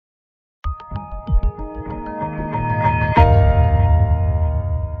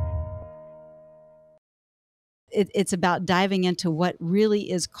it's about diving into what really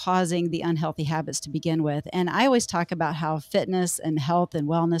is causing the unhealthy habits to begin with. And I always talk about how fitness and health and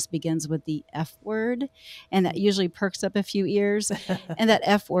wellness begins with the F word, and that usually perks up a few ears. And that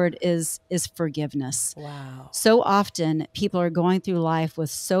F word is forgiveness. Wow. So often people are going through life with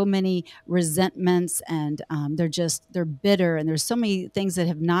so many resentments, and they're bitter, and there's so many things that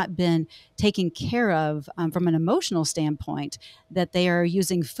have not been taken care of from an emotional standpoint, that they are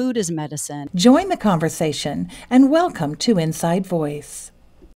using food as medicine. Join the conversation and welcome to Inside Voice.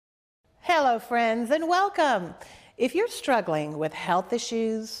 Hello, friends, and welcome. If you're struggling with health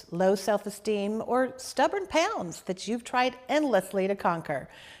issues, low self-esteem, or stubborn pounds that you've tried endlessly to conquer,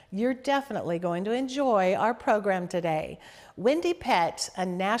 you're definitely going to enjoy our program today. Wendie Pett, a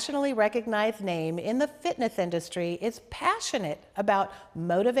nationally recognized name in the fitness industry, is passionate about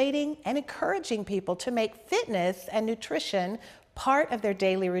motivating and encouraging people to make fitness and nutrition part of their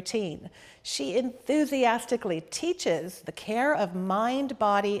daily routine. She enthusiastically teaches the care of mind,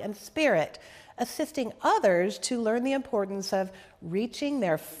 body, and spirit, assisting others to learn the importance of reaching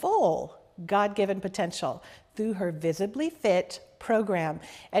their full God-given potential through her Visibly Fit program.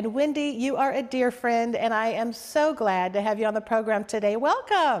 And Wendie, you are a dear friend, and I am so glad to have you on the program today.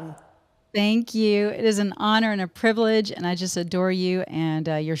 Welcome. Thank you. It is an honor and a privilege, and I just adore you, and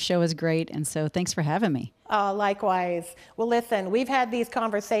your show is great, and so thanks for having me. Likewise. Well, listen, we've had these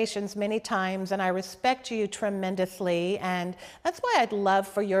conversations many times, and I respect you tremendously, and that's why I'd love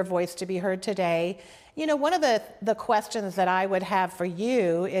for your voice to be heard today. You know, one of the questions that I would have for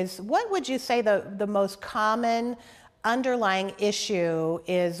you is, what would you say the most common underlying issue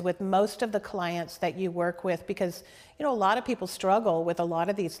is with most of the clients that you work with? Because, you know, a lot of people struggle with a lot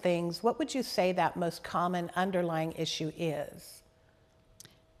of these things. What would you say that most common underlying issue is?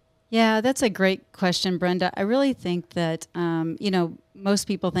 Yeah, that's a great question, Brenda. I really think that, most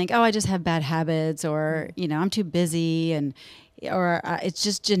people think, oh, I just have bad habits, or, I'm too busy, or it's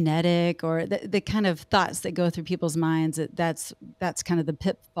just genetic, or the kind of thoughts that go through people's minds. That's kind of the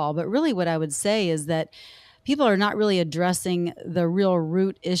pitfall. But really what I would say is that people are not really addressing the real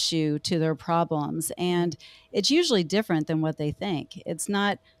root issue to their problems. And it's usually different than what they think. It's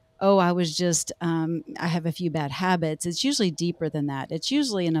not, oh, I have a few bad habits. It's usually deeper than that. It's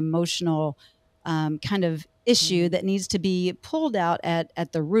usually an emotional kind of issue that needs to be pulled out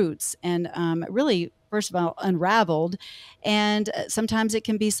at the roots, and really, first of all, unraveled. And sometimes it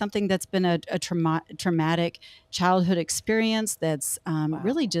can be something that's been a traumatic childhood experience that's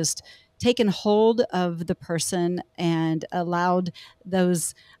really just taken hold of the person and allowed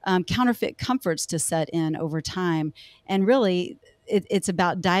those counterfeit comforts to set in over time. And really, it's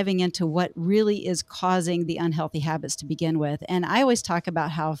about diving into what really is causing the unhealthy habits to begin with. And I always talk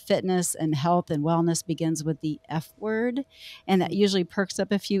about how fitness and health and wellness begins with the F word, and that usually perks up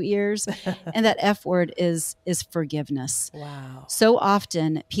a few ears. And that F word is forgiveness. Wow. So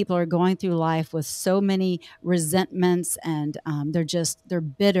often people are going through life with so many resentments, and they're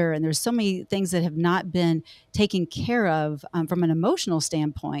bitter, and there's so many things that have not been taken care of from an emotional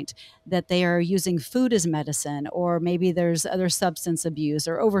standpoint, that they are using food as medicine, or maybe there's other substance abuse,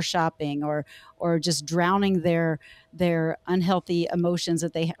 or over shopping, or just drowning their unhealthy emotions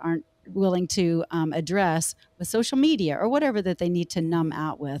that they aren't willing to address with social media or whatever that they need to numb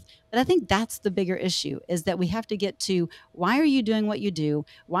out with. But I think that's the bigger issue, is that we have to get to, why are you doing what you do?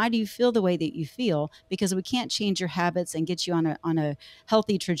 Why do you feel the way that you feel? Because we can't change your habits and get you on a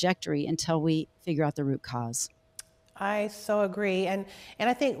healthy trajectory until we figure out the root cause. I so agree. And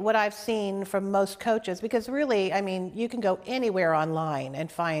I think what I've seen from most coaches, because really, I mean, you can go anywhere online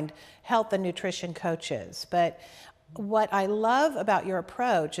and find health and nutrition coaches. But what I love about your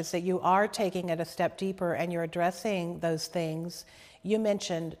approach is that you are taking it a step deeper and you're addressing those things. You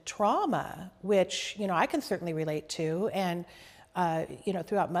mentioned trauma, which, I can certainly relate to. And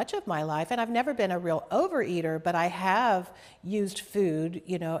throughout much of my life, and I've never been a real overeater, but I have used food,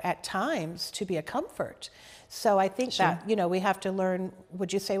 at times to be a comfort. So I think that, we have to learn,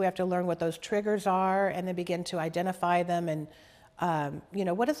 would you say we have to learn what those triggers are and then begin to identify them? And,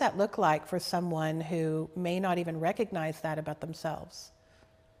 what does that look like for someone who may not even recognize that about themselves?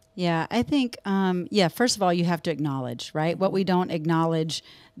 Yeah, I think, first of all, you have to acknowledge, right? What we don't acknowledge,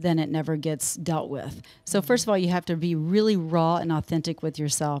 then it never gets dealt with. So first of all, you have to be really raw and authentic with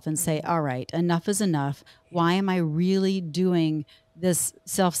yourself and say, all right, enough is enough. Why am I really doing this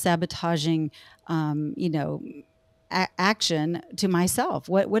self-sabotaging, action to myself?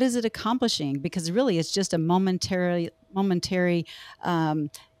 What is it accomplishing? Because really, it's just a momentary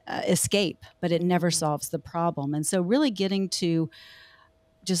escape, but it never solves the problem. And so really getting to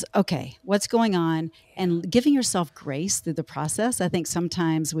just, okay, what's going on, and giving yourself grace through the process. I think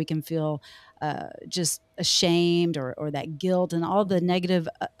sometimes we can feel just ashamed or that guilt and all the negative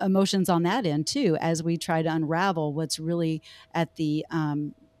emotions on that end too, as we try to unravel what's really at the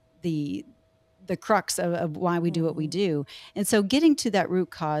crux of why we do what we do. And so getting to that root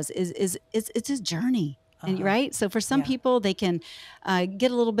cause is it's a journey. And right. So for some people, they can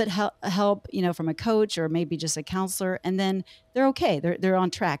get a little bit help, from a coach or maybe just a counselor, and then they're okay. They're on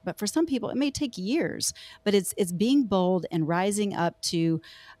track. But for some people, it may take years. But it's being bold and rising up to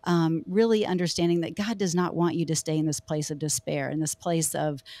really understanding that God does not want you to stay in this place of despair, in this place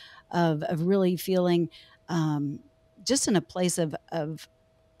of really feeling just in a place of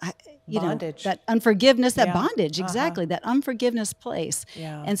bondage. That unforgiveness, that bondage, exactly, that unforgiveness place.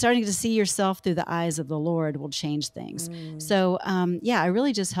 And starting to see yourself through the eyes of the Lord will change things. So, I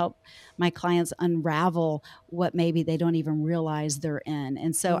really just help my clients unravel what maybe they don't even realize they're in.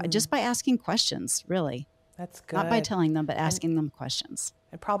 And so just by asking questions, really. That's good. Not by telling them, but asking them questions.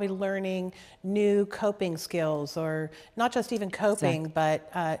 And probably learning new coping skills, or not just even coping, but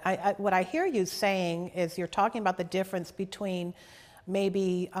what I hear you saying is you're talking about the difference between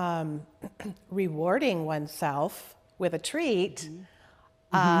maybe rewarding oneself with a treat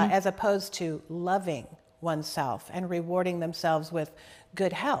as opposed to loving oneself and rewarding themselves with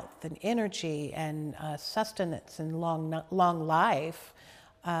good health and energy and sustenance and long life.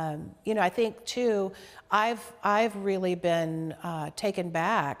 I think too, I've really been taken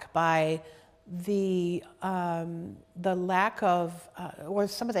back by the lack of or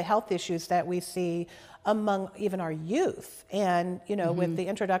some of the health issues that we see among even our youth, and with the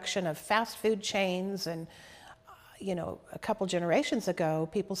introduction of fast food chains, and a couple generations ago,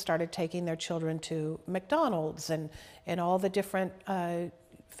 people started taking their children to McDonald's and all the different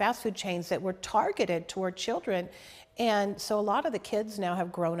fast food chains that were targeted toward children. And so a lot of the kids now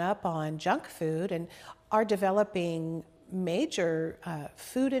have grown up on junk food and are developing major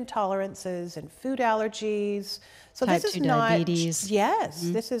food intolerances and food allergies. So Type this is 2 diabetes.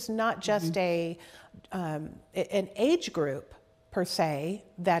 This is not just an age group per se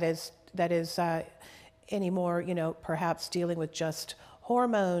that is anymore, perhaps dealing with just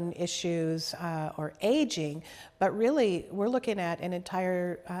hormone issues or aging, but really we're looking at an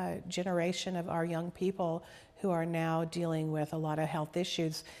entire generation of our young people who are now dealing with a lot of health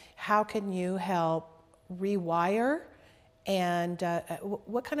issues. How can you help rewire, and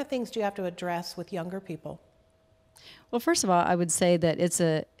what kind of things do you have to address with younger people? Well, first of all, I would say that it's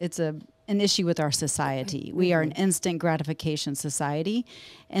an issue with our society. We are an instant gratification society.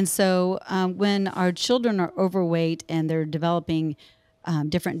 And so when our children are overweight and they're developing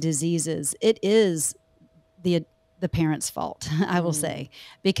different diseases, it is the parents' fault, I will say,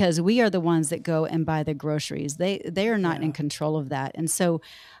 because we are the ones that go and buy the groceries. They are not in control of that. And so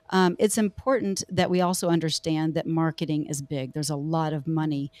it's important that we also understand that marketing is big. There's a lot of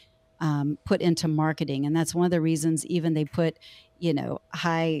money put into marketing. And that's one of the reasons even they put,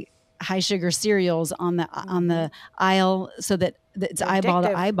 high sugar cereals on the aisle so that it's eyeball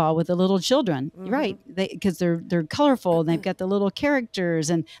to eyeball with the little children, right? Because they're colorful and they've got the little characters,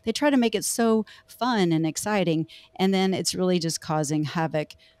 and they try to make it so fun and exciting, and then it's really just causing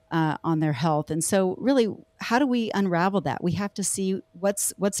havoc on their health. And so really, how do we unravel that? We have to see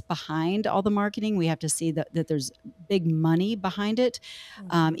what's behind all the marketing. We have to see that there's big money behind it,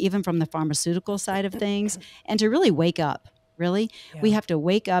 even from the pharmaceutical side of things, and to really wake up. We have to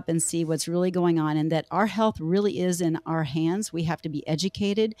wake up and see what's really going on, and that our health really is in our hands. We have to be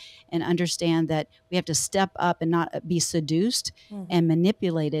educated and understand that we have to step up and not be seduced and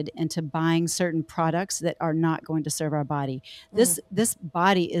manipulated into buying certain products that are not going to serve our body. This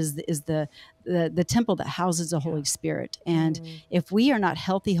body is the temple that houses the Holy Spirit. And if we are not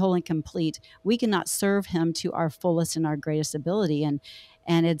healthy, whole, and complete, we cannot serve him to our fullest and our greatest ability.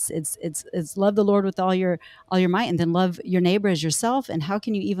 And it's love the Lord with all your might, and then love your neighbor as yourself. And how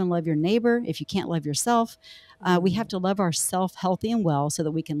can you even love your neighbor if you can't love yourself? We have to love ourselves healthy and well so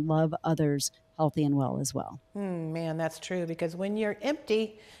that we can love others healthy and well as well. Man, that's true, because when you're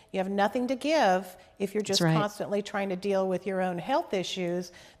empty, you have nothing to give. If you're just constantly trying to deal with your own health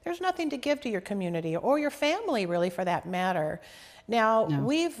issues, there's nothing to give to your community or your family, really, for that matter. Now,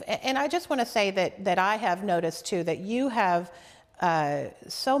 and I just want to say that I have noticed too that you have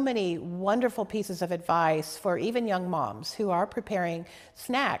so many wonderful pieces of advice for even young moms who are preparing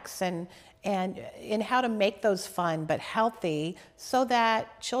snacks and in how to make those fun but healthy so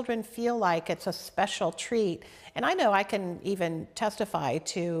that children feel like it's a special treat. And I know I can even testify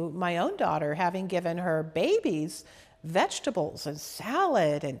to my own daughter having given her babies vegetables and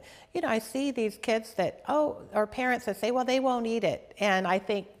salad. And, I see these kids that, or parents that say, well, they won't eat it. And I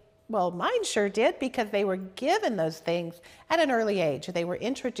think, Well, mine sure did, because they were given those things at an early age. They were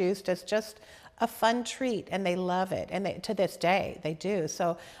introduced as just a fun treat, and they love it. And to this day, they do.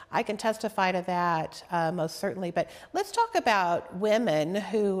 So I can testify to that most certainly. But let's talk about women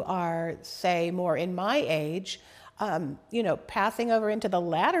who are, say, more in my age, passing over into the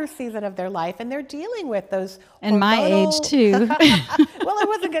latter season of their life, and they're dealing with those and my age too. Well, I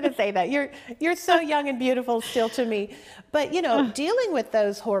wasn't going to say that. You're so young and beautiful still to me, but dealing with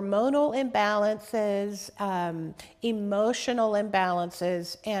those hormonal imbalances, emotional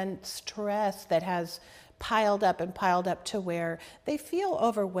imbalances, and stress that has piled up to where they feel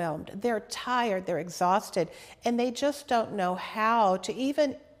overwhelmed. They're tired, they're exhausted, and they just don't know how to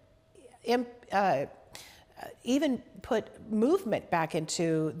even put movement back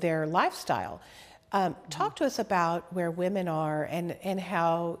into their lifestyle. Talk to us about where women are and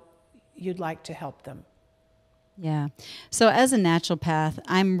how you'd like to help them. Yeah. So as a naturopath,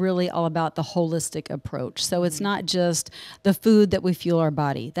 I'm really all about the holistic approach. So it's not just the food that we fuel our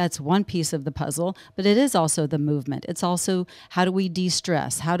body. That's one piece of the puzzle, but it is also the movement. It's also how do we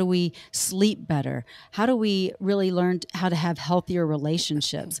de-stress? How do we sleep better? How do we really learn how to have healthier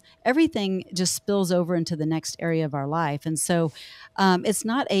relationships? Everything just spills over into the next area of our life. And so it's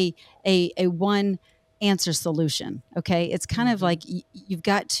not a one answer solution. Okay. It's kind of like you've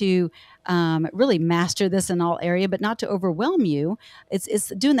got to really master this in all area, but not to overwhelm you. It's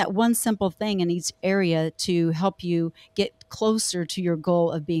doing that one simple thing in each area to help you get closer to your goal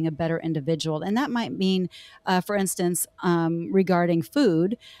of being a better individual. And that might mean, for instance, regarding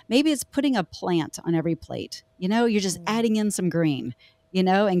food, maybe it's putting a plant on every plate. You're just adding in some green.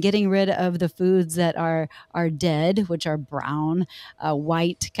 And getting rid of the foods that are dead, which are brown,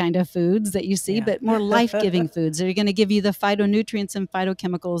 white kind of foods that you see, but more life-giving foods that are going to give you the phytonutrients and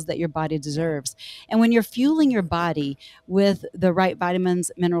phytochemicals that your body deserves. And when you're fueling your body with the right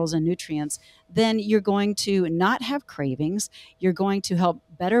vitamins, minerals, and nutrients, then you're going to not have cravings. You're going to help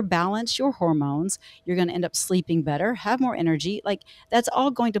better balance your hormones. You're going to end up sleeping better, have more energy. Like, that's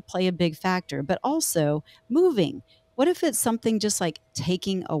all going to play a big factor, but also moving. What if it's something just like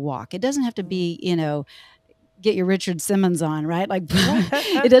taking a walk? It doesn't have to be, get your Richard Simmons on, right? Like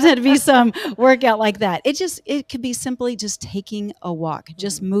it doesn't have to be some workout like that. It could be simply just taking a walk,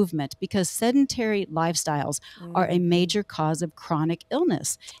 just movement, because sedentary lifestyles are a major cause of chronic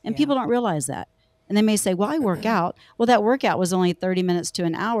illness. And people don't realize that. And they may say, well, I work out. Well, that workout was only 30 minutes to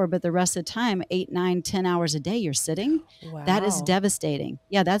an hour, but the rest of the time, 8, 9, 10 hours a day, you're sitting. Wow. That is devastating.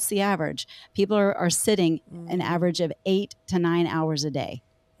 Yeah, that's the average. People are sitting an average of 8 to 9 hours a day.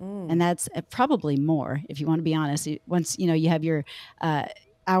 And that's probably more, if you want to be honest. Once, you have your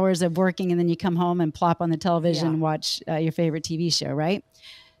hours of working and then you come home and plop on the television and watch your favorite TV show, right?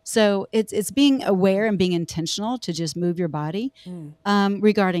 So it's being aware and being intentional to just move your body.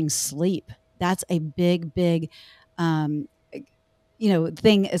 Regarding sleep, that's a big thing as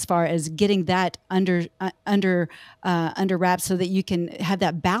far as getting that under wraps so that you can have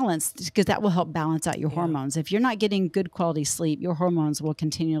that balance, because that will help balance out your hormones. If you're not getting good quality sleep, your hormones will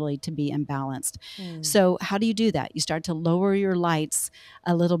continually to be imbalanced. So how do you do that? You start to lower your lights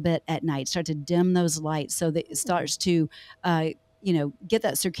a little bit at night, start to dim those lights so that it starts to get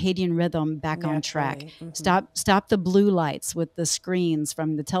that circadian rhythm back on track. Stop the blue lights with the screens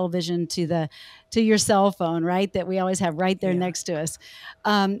from the television to your cell phone, right? That we always have right there next to us.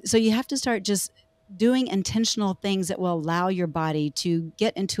 So you have to start just doing intentional things that will allow your body to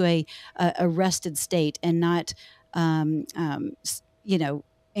get into a rested state and not,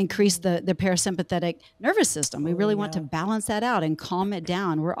 increase the parasympathetic nervous system. We really want to balance that out and calm it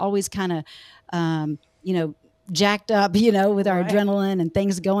down. We're always kind of, jacked up, with our adrenaline and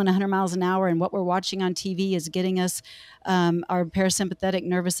things going 100 miles an hour. And what we're watching on TV is getting us, our parasympathetic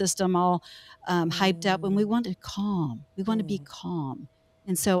nervous system all hyped up. And we want to calm. We want to be calm.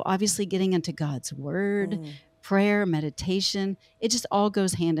 And so obviously getting into God's word, prayer, meditation, it just all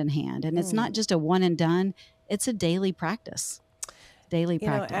goes hand in hand. And it's not just a one and done. It's a daily practice.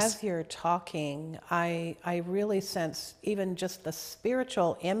 As you're talking, I really sense even just the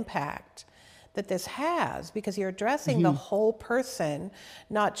spiritual impact that this has, because you're addressing the whole person,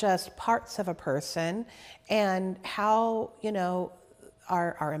 not just parts of a person, and how,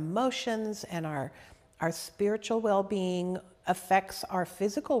 our emotions and our spiritual well-being affects our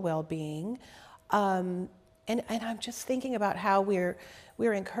physical well-being. And I'm just thinking about how we're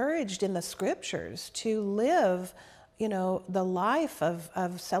encouraged in the scriptures to live, the life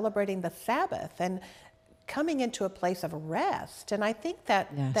of celebrating the Sabbath and coming into a place of rest. And I think that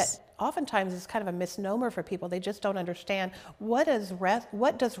oftentimes is kind of a misnomer for people. They just don't understand what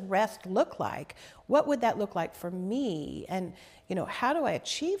does rest look like? What would that look like for me? And, how do I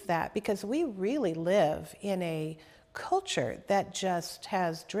achieve that? Because we really live in a culture that just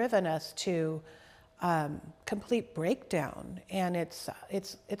has driven us to complete breakdown. And it's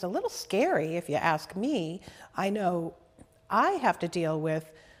a little scary if you ask me. I know I have to deal with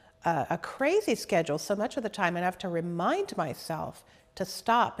a crazy schedule so much of the time, and I have to remind myself to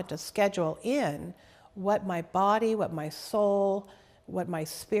stop and to schedule in what my body, what my soul, what my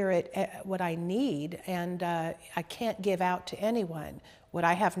spirit, what I need, and I can't give out to anyone what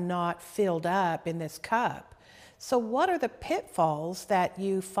I have not filled up in this cup. So what are the pitfalls that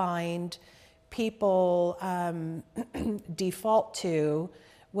you find people default to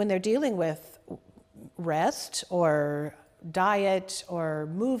when they're dealing with rest or diet or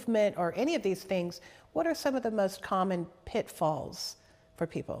movement or any of these things? What are some of the most common pitfalls for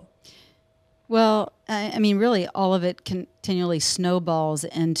people? Well, I mean, really, all of it continually snowballs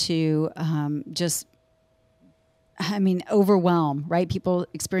into overwhelm, right? People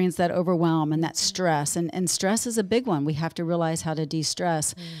experience that overwhelm and that stress, and stress is a big one. We have to realize how to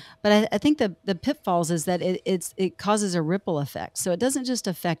de-stress. But I think the pitfalls is that it causes a ripple effect. So it doesn't just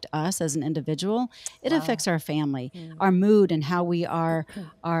affect us as an individual; it affects our family, our mood, and how we are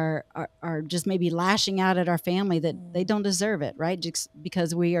just maybe lashing out at our family that they don't deserve it, right? Just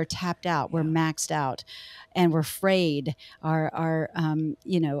because we are tapped out, we're maxed out, and we're afraid. We're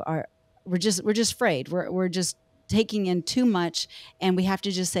just afraid. We're just taking in too much, and we have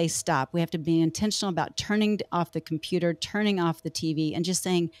to just say stop. We have to be intentional about turning off the computer, turning off the TV, and just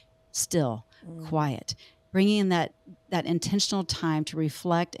saying still, quiet, bringing in that intentional time to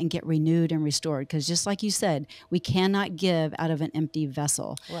reflect and get renewed and restored. Because just like you said, we cannot give out of an empty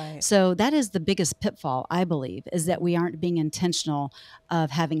vessel. Right. So that is the biggest pitfall, I believe, is that we aren't being intentional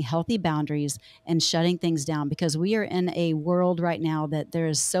of having healthy boundaries and shutting things down, because we are in a world right now that there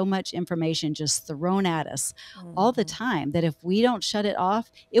is so much information just thrown at us all the time that if we don't shut it off,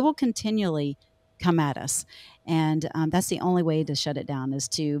 it will continually come at us. And that's the only way to shut it down, is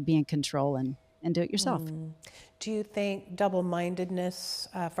to be in control and do it yourself. Do you think double-mindedness,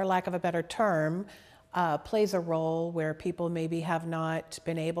 for lack of a better term, plays a role where people maybe have not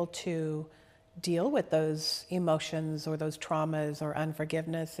been able to deal with those emotions or those traumas or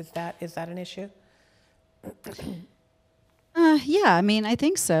unforgiveness? Is that an issue? Yeah, I mean, I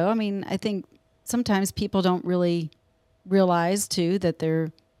think so. I mean, I think sometimes people don't really realize too that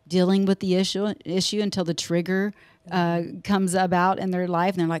they're dealing with the issue until the trigger comes about in their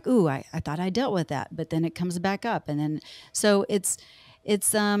life, and they're like, "Ooh, I thought I dealt with that," but then it comes back up, and then it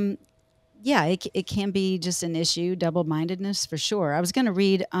can be just an issue, double-mindedness for sure. I was going to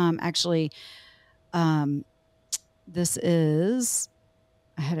read this is,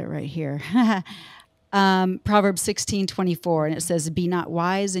 I had it right here. Proverbs 16:24, and it says, "Be not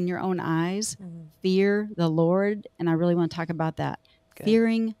wise in your own eyes, fear the Lord." And I really want to talk about that. Good.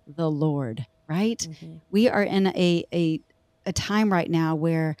 Fearing the Lord, right? We are in a time right now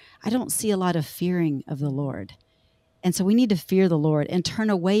where I don't see a lot of fearing of the Lord. And so we need to fear the Lord and turn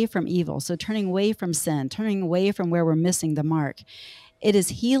away from evil. So turning away from sin, turning away from where we're missing the mark. It is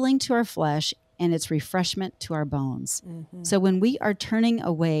healing to our flesh, and it's refreshment to our bones. So when we are turning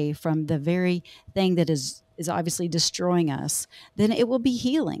away from the very thing that is obviously destroying us, then it will be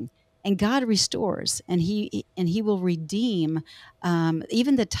healing. And God restores, and He will redeem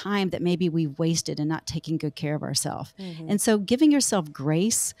even the time that maybe we've wasted in not taking good care of ourselves. And so giving yourself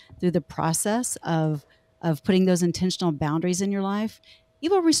grace through the process of putting those intentional boundaries in your life, He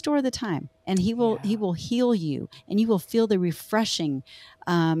will restore the time, and He will heal you, and you will feel the refreshing,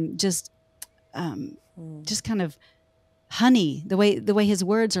 just kind of honey, the way His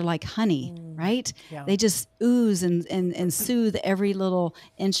words are like honey, right? Yeah. They just ooze and soothe every little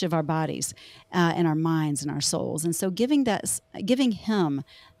inch of our bodies and our minds and our souls. And so giving Him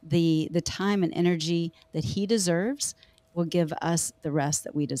the time and energy that He deserves will give us the rest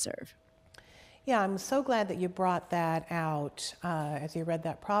that we deserve. Yeah, I'm so glad that you brought that out as you read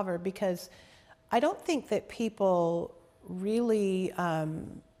that proverb, because I don't think that people really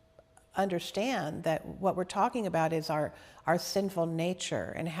understand that what we're talking about is our sinful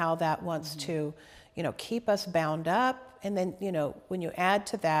nature and how that wants to, keep us bound up. And then, when you add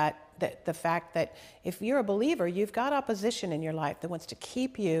to that the fact that if you're a believer, you've got opposition in your life that wants to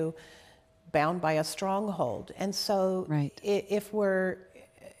keep you bound by a stronghold. And so right. If we're,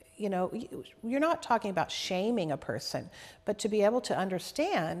 you're not talking about shaming a person, but to be able to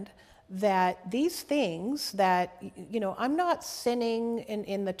understand that these things that, I'm not sinning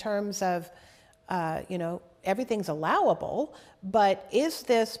in the terms of everything's allowable, but is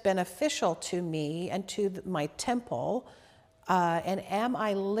this beneficial to me and to my temple? And am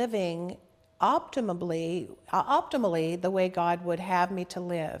I living optimally the way God would have me to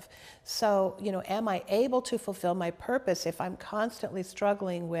live? So, am I able to fulfill my purpose if I'm constantly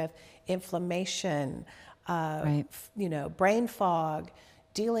struggling with inflammation, Right. brain fog,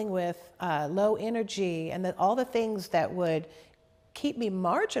 dealing with low energy, and all the things that would keep me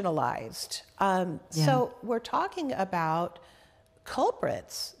marginalized? So we're talking about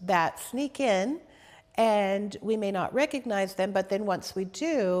culprits that sneak in, and we may not recognize them, but then once we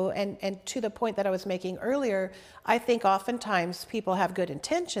do, and to the point that I was making earlier, I think oftentimes people have good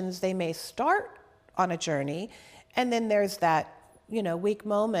intentions. They may start on a journey, and then there's that, weak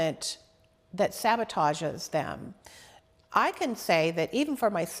moment that sabotages them. I can say that even for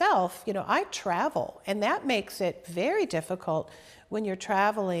myself, I travel, and that makes it very difficult when you're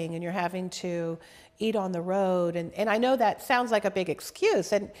traveling and you're having to eat on the road. And I know that sounds like a big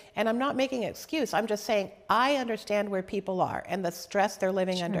excuse, and I'm not making an excuse. I'm just saying I understand where people are and the stress they're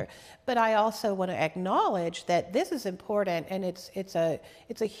living under. But I also want to acknowledge that this is important, and it's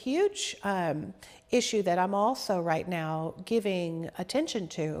a huge issue that I'm also right now giving attention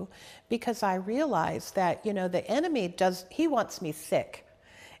to, because I realize that, the enemy he wants me sick.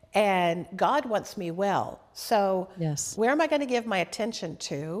 And God wants me well. So Yes. where am I going to give my attention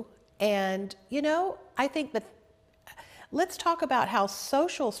to? And, I think that let's talk about how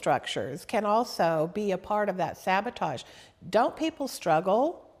social structures can also be a part of that sabotage. Don't people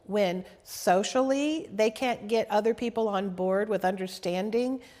struggle when socially they can't get other people on board with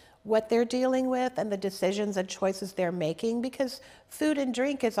understanding what they're dealing with and the decisions and choices they're making? Because food and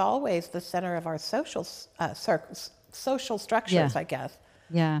drink is always the center of our social structures, I guess.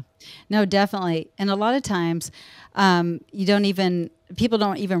 Yeah, no, definitely. And a lot of times, people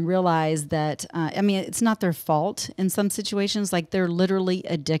don't even realize that, it's not their fault in some situations. Like, they're literally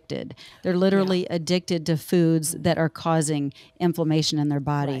addicted. They're literally addicted to foods that are causing inflammation in their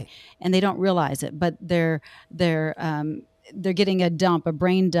body. Right. And they don't realize it, but they're getting a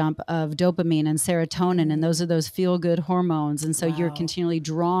brain dump of dopamine and serotonin, and those are those feel-good hormones. And so you're continually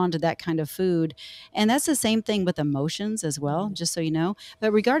drawn to that kind of food. And that's the same thing with emotions as well, just so you know.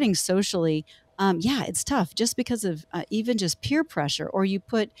 But regarding socially, it's tough just because of even just peer pressure, or you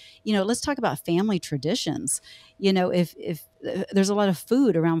put, let's talk about family traditions. If there's a lot of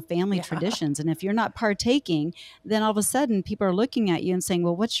food around family traditions, and if you're not partaking, then all of a sudden people are looking at you and saying,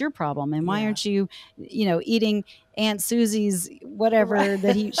 well, what's your problem? And why aren't you, eating Aunt Susie's whatever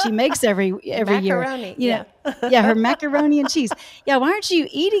that she makes every Macaroni, year? Her macaroni and cheese. Yeah, why aren't you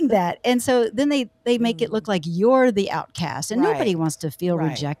eating that? And so then they make it look like you're the outcast, and nobody wants to feel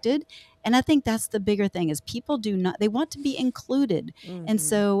rejected. And I think that's the bigger thing, is people they want to be included. And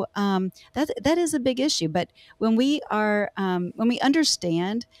so that is a big issue. But when we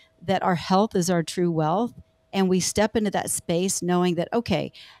understand that our health is our true wealth, and we step into that space knowing that,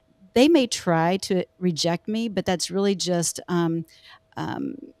 okay, they may try to reject me, but that's really just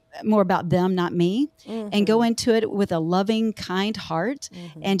more about them, not me, and go into it with a loving, kind heart,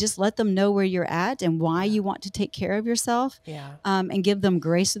 and just let them know where you're at and why you want to take care of yourself, and give them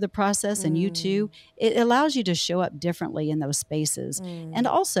grace through the process, and you too. It allows you to show up differently in those spaces. And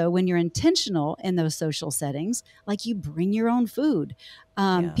also, when you're intentional in those social settings, like you bring your own food,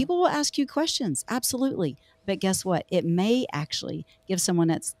 people will ask you questions, absolutely. But guess what? It may actually give someone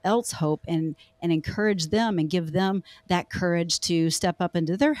else hope and encourage them and give them that courage to step up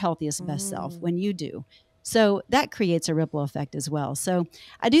into their healthiest, best self when you do. So that creates a ripple effect as well. So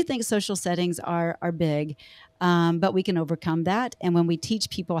I do think social settings are big, but we can overcome that. And when we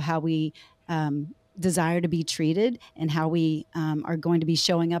teach people how we desire to be treated and how we are going to be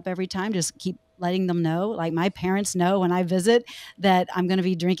showing up every time, just keep letting them know, like my parents know when I visit that I'm going to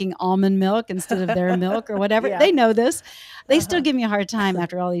be drinking almond milk instead of their milk or whatever. They know this. They still give me a hard time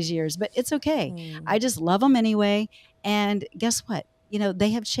after all these years, but it's okay. I just love them anyway. And guess what?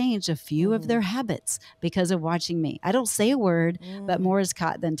 They have changed a few of their habits because of watching me. I don't say a word, but more is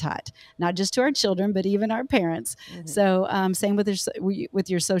caught than taught, not just to our children, but even our parents. So same with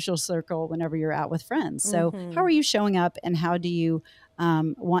your social circle whenever you're out with friends. So how are you showing up, and how do you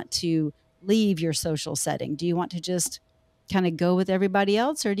want to leave your social setting? Do you want to just kind of go with everybody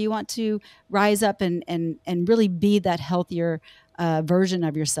else, or do you want to rise up and really be that healthier version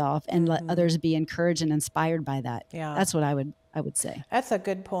of yourself and let others be encouraged and inspired by that? That's what I would say. That's a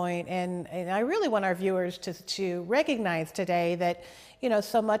good point. And I really want our viewers to recognize today that,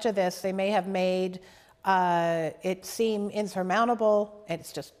 so much of this they may have made it seem insurmountable, and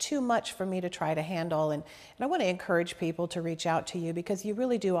it's just too much for me to try to handle. And I want to encourage people to reach out to you, because you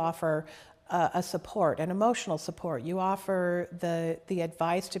really do offer a support, an emotional support. You offer the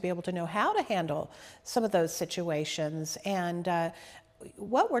advice to be able to know how to handle some of those situations. And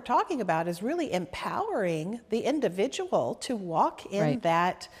what we're talking about is really empowering the individual to walk in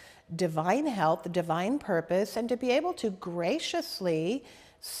that divine health, the divine purpose, and to be able to graciously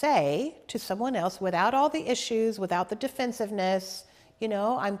say to someone else without all the issues, without the defensiveness, you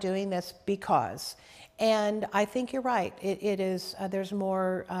know, I'm doing this because. And I think you're right. It is, there's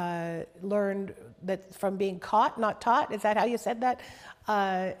more learned that from being caught, not taught. Is that how you said that?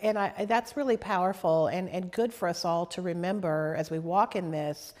 And that's really powerful and good for us all to remember as we walk in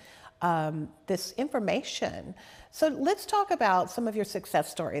this, this information. So let's talk about some of your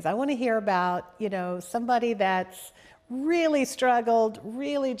success stories. I want to hear about, you know, somebody that's really struggled,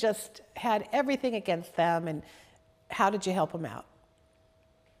 really just had everything against them, and how did you help them out?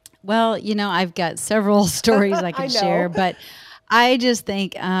 Well, you know, I've got several stories I could share, but I just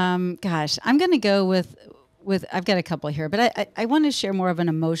think, gosh, I'm going to go with, I've got a couple here, but I want to share more of an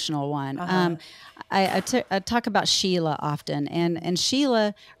emotional one. I talk about Sheila often, and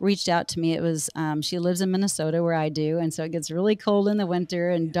Sheila reached out to me. It was, she lives in Minnesota where I do. And so it gets really cold in the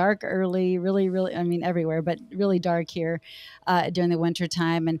winter and dark early, really, I mean, everywhere, but really dark here during the winter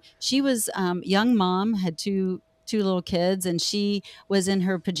time. And she was young mom, had two little kids, and she was in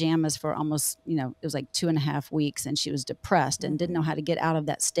her pajamas for almost, you know, it was like 2.5 weeks, and she was depressed and didn't know how to get out of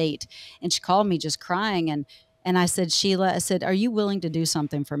that state. And she called me just crying. And I said, Sheila, I said, are you willing to do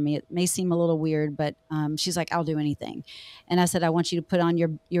something for me? It may seem a little weird, but she's like, I'll do anything. And I said, I want you to put on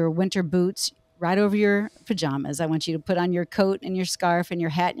your winter boots right over your pajamas. I want you to put on your coat and your scarf and your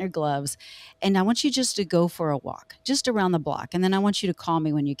hat and your gloves. And I want you just to go for a walk, just around the block. And then I want you to call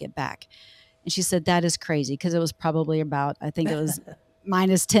me when you get back. And she said, that is crazy, because it was probably about, I think it was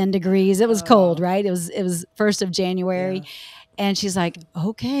minus 10 degrees. It was cold, right? It was 1st of January. Yeah. And she's like,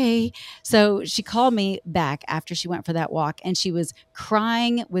 okay. So she called me back after she went for that walk, and she was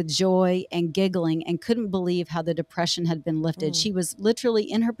crying with joy and giggling and couldn't believe how the depression had been lifted. She was literally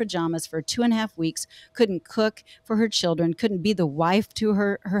in her pajamas for 2.5 weeks, couldn't cook for her children, couldn't be the wife to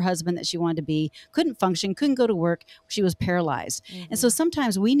her husband that she wanted to be, couldn't function, couldn't go to work. She was paralyzed. And so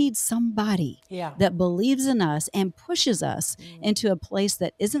sometimes we need somebody that believes in us and pushes us into a place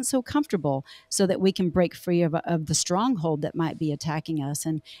that isn't so comfortable, so that we can break free of the stronghold that might be attacking us.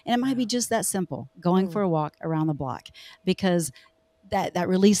 And it might be just that simple, going for a walk around the block, because that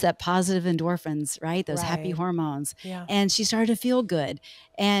release that positive endorphins, right? Those happy hormones. Yeah. And she started to feel good.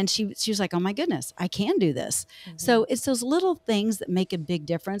 And she was like, oh my goodness, I can do this. So it's those little things that make a big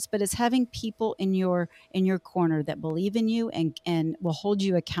difference, but it's having people in your corner that believe in you and will hold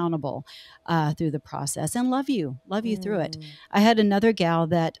you accountable through the process and love you through it. I had another gal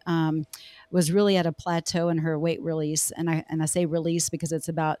that was really at a plateau in her weight release. And I say release because it's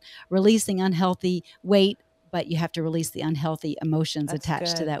about releasing unhealthy weight, but you have to release the unhealthy emotions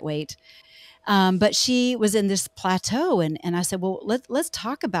attached to that weight. But she was in this plateau, and I said, well, let's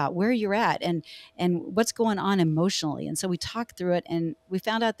talk about where you're at and what's going on emotionally. And so we talked through it, and we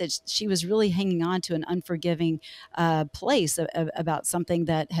found out that she was really hanging on to an unforgiving place about something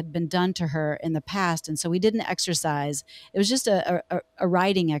that had been done to her in the past. And so we did an exercise. It was just a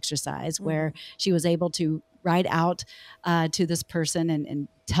writing exercise where she was able to write out to this person and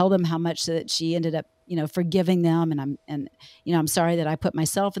tell them how much that she ended up, you know, forgiving them. And I'm sorry that I put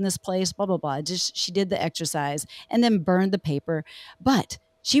myself in this place, blah, blah, blah. She did the exercise and then burned the paper. But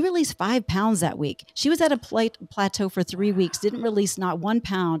she released 5 pounds that week. She was at a plateau for 3 weeks, didn't release not 1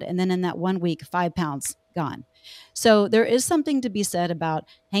 pound. And then in that 1 week, 5 pounds gone. So there is something to be said about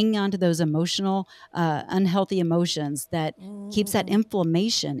hanging on to those emotional, unhealthy emotions that keeps that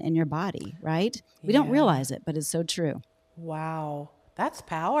inflammation in your body, right? We don't realize it, but it's so true. Wow. That's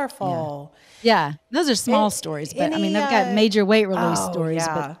powerful. Yeah. Those are small stories, but I mean, they've got major weight release stories,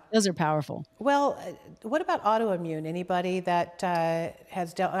 but those are powerful. Well, what about autoimmune? Anybody that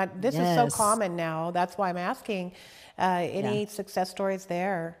has dealt, this is so common now. That's why I'm asking, any success stories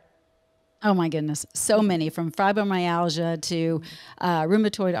there? Oh my goodness. So many, from fibromyalgia to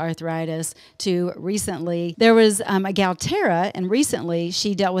rheumatoid arthritis to recently there was a gal, Tara, and recently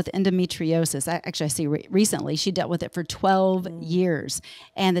she dealt with endometriosis. Recently she dealt with it for 12 years,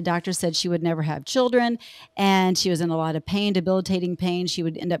 and the doctor said she would never have children, and she was in a lot of pain, debilitating pain. She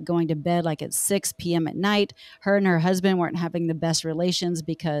would end up going to bed like at 6 p.m. at night. Her and her husband weren't having the best relations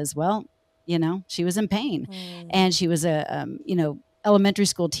because, well, you know, she was in pain, and she was elementary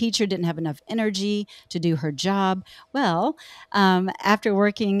school teacher, didn't have enough energy to do her job. Well, after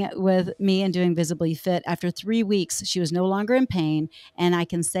working with me and doing Visibly Fit, after 3 weeks, she was no longer in pain. And I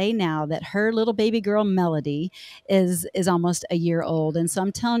can say now that her little baby girl, Melody, is almost a year old. And so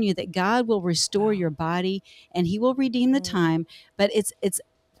I'm telling you that God will restore your body and he will redeem the time. But it's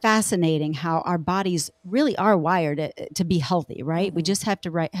fascinating how our bodies really are wired to be healthy, right? We just have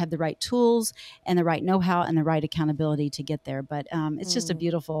to have the right tools and the right know-how and the right accountability to get there. But it's just a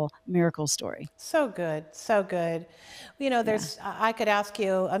beautiful miracle story. So good, so good. You know, Yeah. I could ask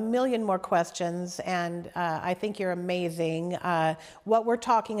you a million more questions, and I think you're amazing. What we're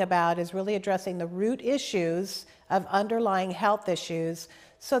talking about is really addressing the root issues of underlying health issues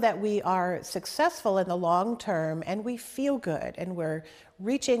so that we are successful in the long term and we feel good and we're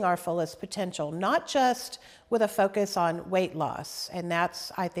reaching our fullest potential, not just with a focus on weight loss. And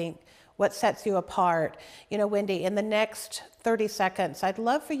that's, I think, what sets you apart. You know, Wendie, in the next 30 seconds, I'd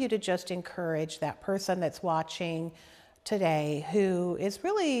love for you to just encourage that person that's watching today who is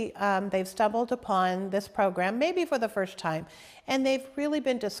really, they've stumbled upon this program, maybe for the first time, and they've really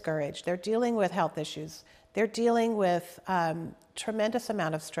been discouraged. They're dealing with health issues. They're dealing with tremendous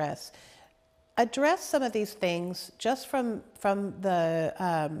amount of stress. Address some of these things just from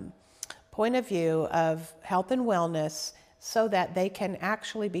the point of view of health and wellness so that they can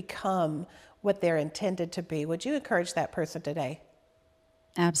actually become what they're intended to be. Would you encourage that person today?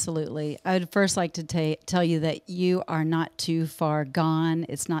 Absolutely. I would first like to tell you that you are not too far gone.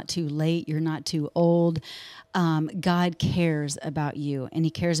 It's not too late. You're not too old. God cares about you and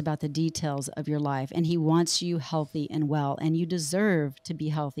he cares about the details of your life and he wants you healthy and well, and you deserve to be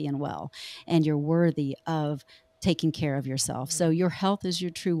healthy and well, and you're worthy of taking care of yourself. So your health is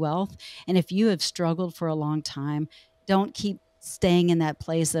your true wealth. And if you have struggled for a long time, don't keep staying in that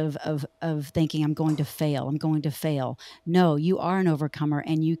place of thinking I'm going to fail. I'm going to fail. No, you are an overcomer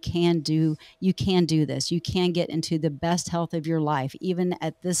and you can do this. You can get into the best health of your life. Even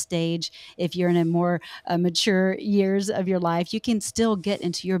at this stage, if you're in a more mature years of your life, you can still get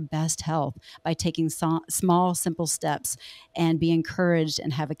into your best health by taking small, simple steps and be encouraged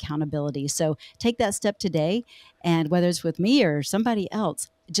and have accountability. So take that step today. And whether it's with me or somebody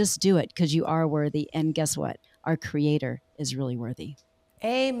else, just do it because you are worthy. And guess what? Our Creator is really worthy.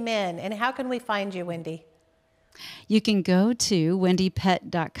 Amen. And how can we find you, Wendie? You can go to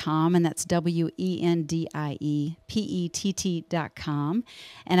wendiepett.com, and that's WENDIEPETT.com.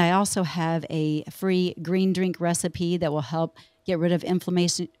 And I also have a free green drink recipe that will help get rid of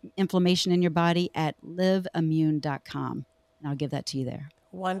inflammation in your body at liveimmune.com. And I'll give that to you there.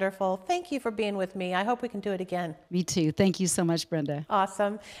 Wonderful. Thank you for being with me. I hope we can do it again. Me too. Thank you so much, Brenda.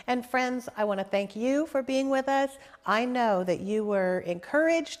 Awesome. And friends, I want to thank you for being with us. I know that you were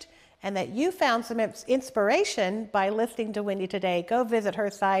encouraged and that you found some inspiration by listening to Wendie today. Go visit her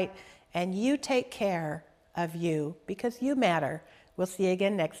site and you take care of you because you matter. We'll see you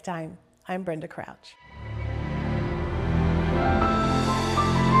again next time. I'm Brenda Crouch.